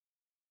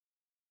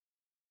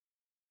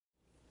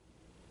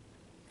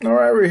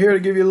Alright, we're here to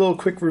give you a little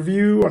quick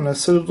review on the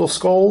Citadel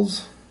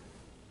skulls.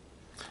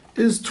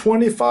 Is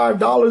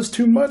 $25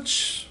 too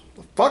much?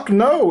 Fuck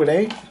no, it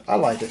ain't. I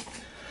like it.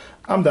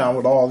 I'm down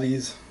with all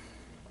these.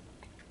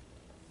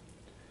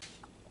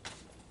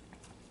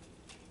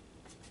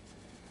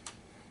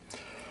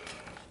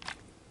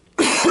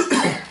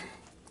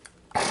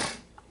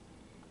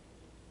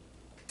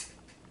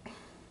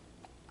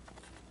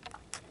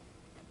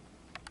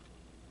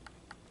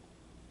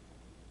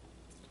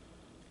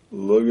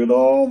 Look at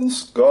all the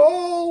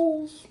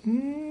skulls.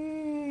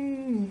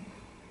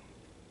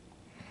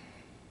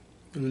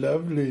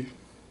 Lovely.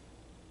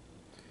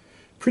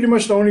 Pretty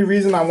much the only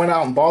reason I went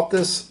out and bought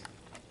this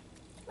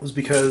was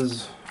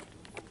because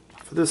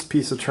for this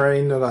piece of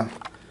terrain that I'm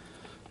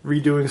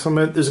redoing some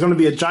of it, there's going to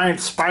be a giant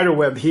spider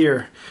web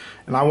here,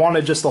 and I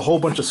wanted just a whole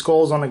bunch of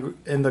skulls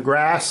in the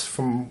grass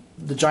from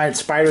the giant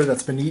spider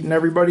that's been eating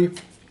everybody.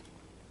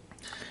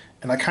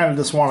 And I kind of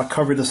just want to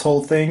cover this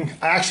whole thing.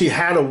 I actually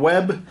had a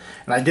web,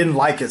 and I didn't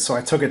like it, so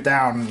I took it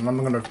down, and I'm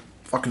going to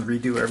fucking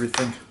redo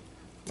everything.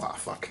 Ah,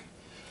 fuck.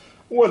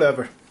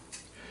 Whatever.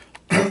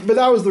 But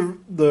that was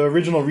the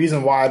original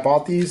reason why I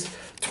bought these.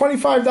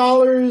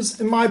 $25,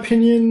 in my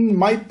opinion,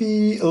 might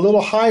be a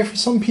little high for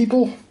some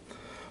people.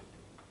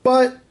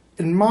 But,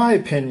 in my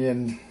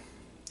opinion,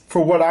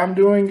 for what I'm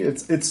doing,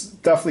 it's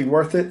definitely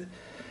worth it.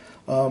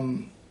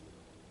 On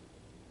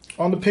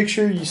the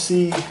picture, you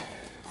see...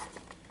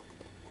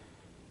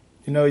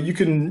 You know, you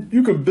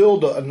could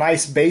build a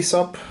nice base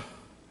up.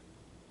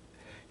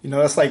 You know,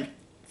 that's like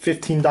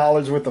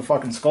 $15 worth of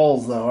fucking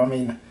skulls, though. I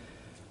mean,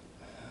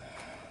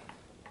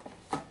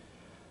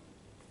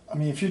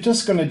 if you're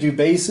just gonna do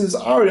bases,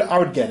 I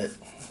would get it.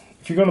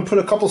 If you're gonna put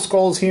a couple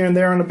skulls here and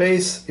there on a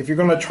base, if you're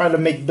gonna try to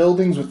make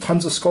buildings with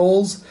tons of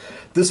skulls,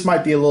 this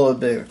might be a little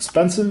bit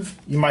expensive.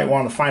 You might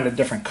want to find a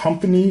different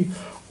company,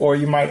 or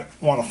you might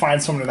want to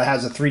find someone that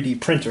has a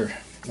 3D printer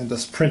and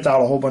just print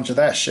out a whole bunch of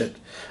that shit.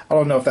 I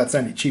don't know if that's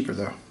any cheaper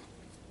though.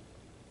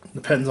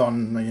 Depends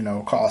on, you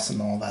know, costs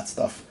and all that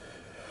stuff.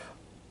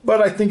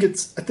 But I think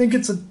it's a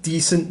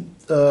decent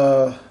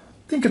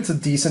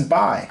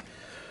buy.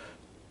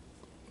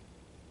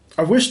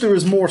 I wish there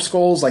was more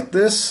skulls like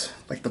this,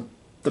 like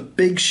the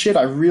big shit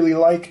I really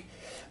like.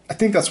 I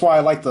think that's why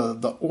I like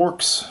the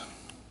orcs.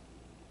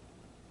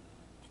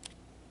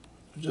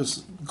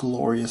 Just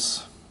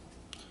glorious.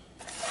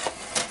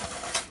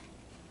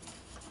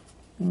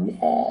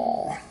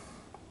 Aww.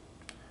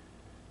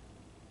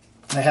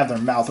 They have their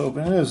mouth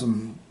open. There's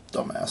some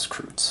dumbass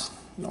croots.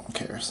 No one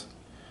cares.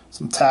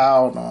 Some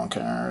Tau. No one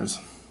cares.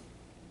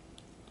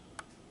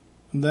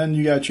 And then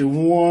you got your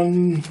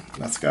one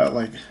that's got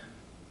like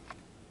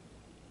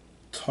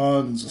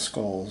tons of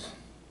skulls.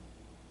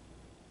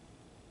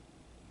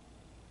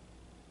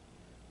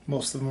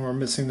 Most of them are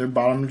missing their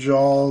bottom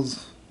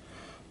jaws.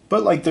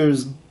 But like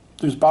there's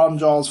bottom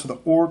jaws for the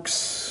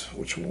orcs.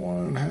 Which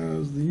one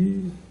has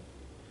the...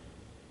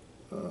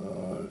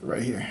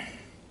 right here.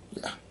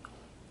 Yeah.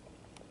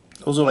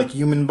 Those are like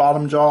human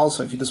bottom jaws,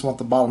 so if you just want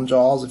the bottom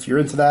jaws, if you're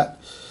into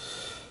that.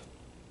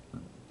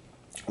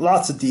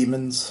 Lots of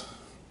demons.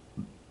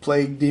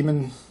 Plague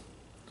demon.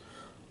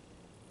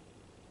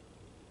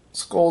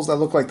 Skulls that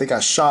look like they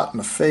got shot in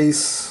the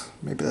face.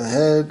 Maybe the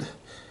head.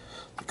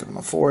 Look at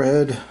my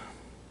forehead.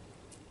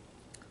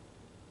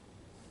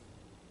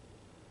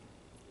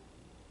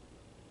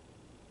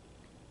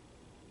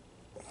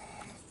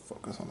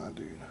 Focus on that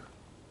dude.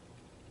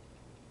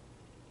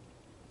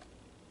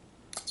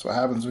 That's what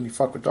happens when you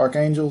fuck with dark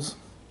angels.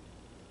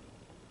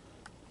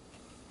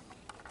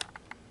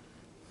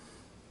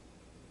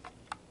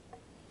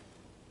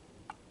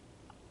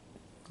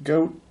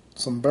 Goat,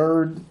 some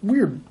bird.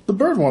 Weird. The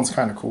bird one's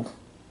kind of cool.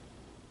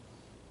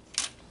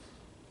 I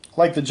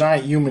like the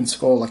giant human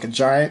skull, like a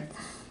giant.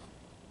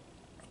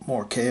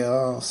 More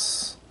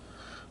chaos.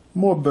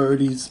 More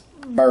birdies.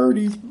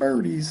 Birdies,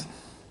 birdies.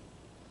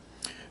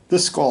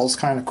 This skull's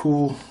kind of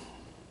cool.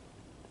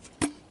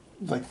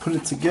 Like, put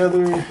it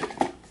together.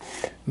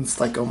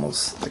 It's like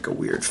almost like a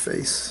weird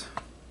face.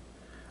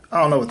 I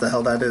don't know what the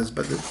hell that is,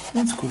 but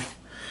it's cool.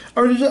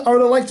 I would have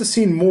liked to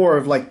see more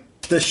of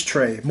like this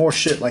tray, more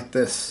shit like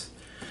this.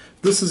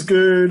 This is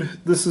good.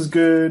 This is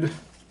good.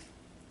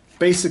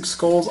 Basic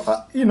skulls,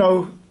 you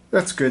know,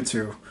 that's good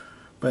too.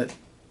 But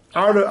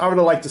I would have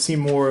liked to see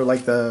more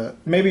like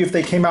maybe if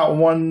they came out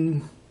with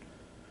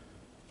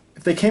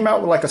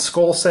like a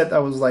skull set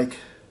that was like.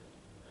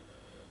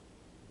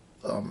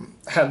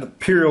 Had the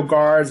Imperial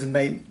Guards, and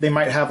they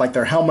might have like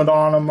their helmet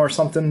on them or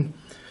something.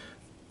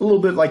 A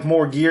little bit like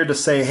more gear to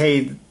say,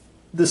 hey,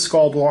 this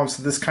skull belongs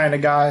to this kind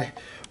of guy.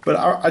 But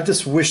I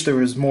just wish there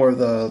was more of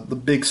the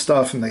big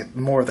stuff and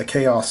more of the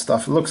chaos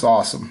stuff. It looks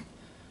awesome.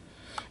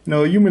 You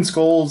know, human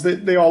skulls,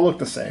 they all look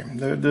the same.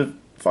 They're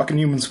fucking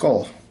human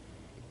skull.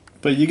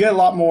 But you get a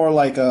lot more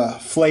like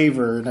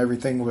flavor and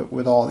everything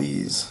with all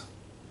these.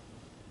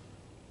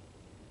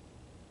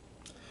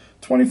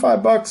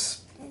 $25,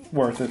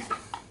 worth it.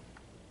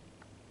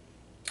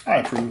 I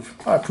approve.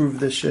 I approve of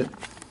this shit.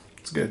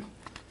 It's good.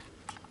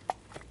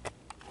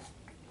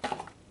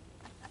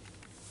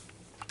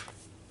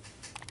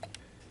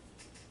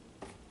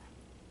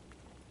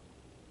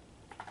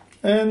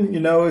 And, you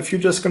know, if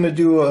you're just going to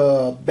do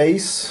a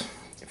base,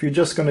 if you're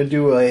just going to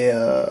do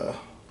a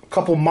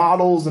couple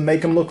models and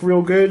make them look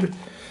real good,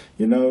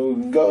 you know,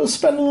 go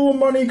spend a little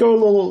money,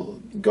 go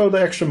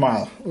the extra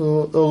mile.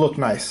 It'll look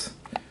nice.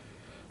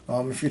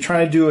 If you're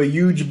trying to do a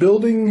huge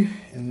building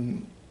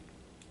and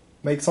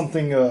make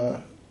something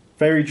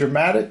very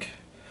dramatic,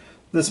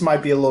 this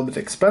might be a little bit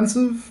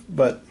expensive,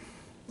 but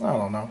I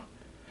don't know.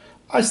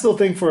 I still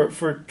think for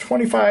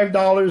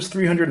 $25,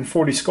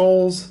 340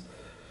 skulls,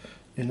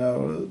 you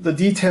know, the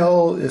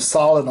detail is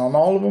solid on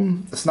all of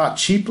them. It's not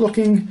cheap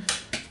looking,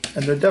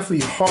 and they're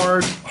definitely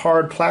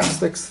hard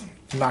plastics.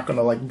 They're not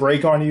gonna like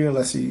break on you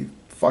unless you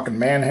fucking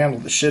manhandle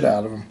the shit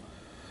out of them.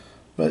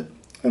 But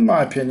in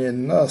my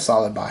opinion, a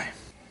solid buy.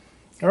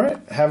 All right,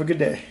 have a good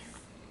day.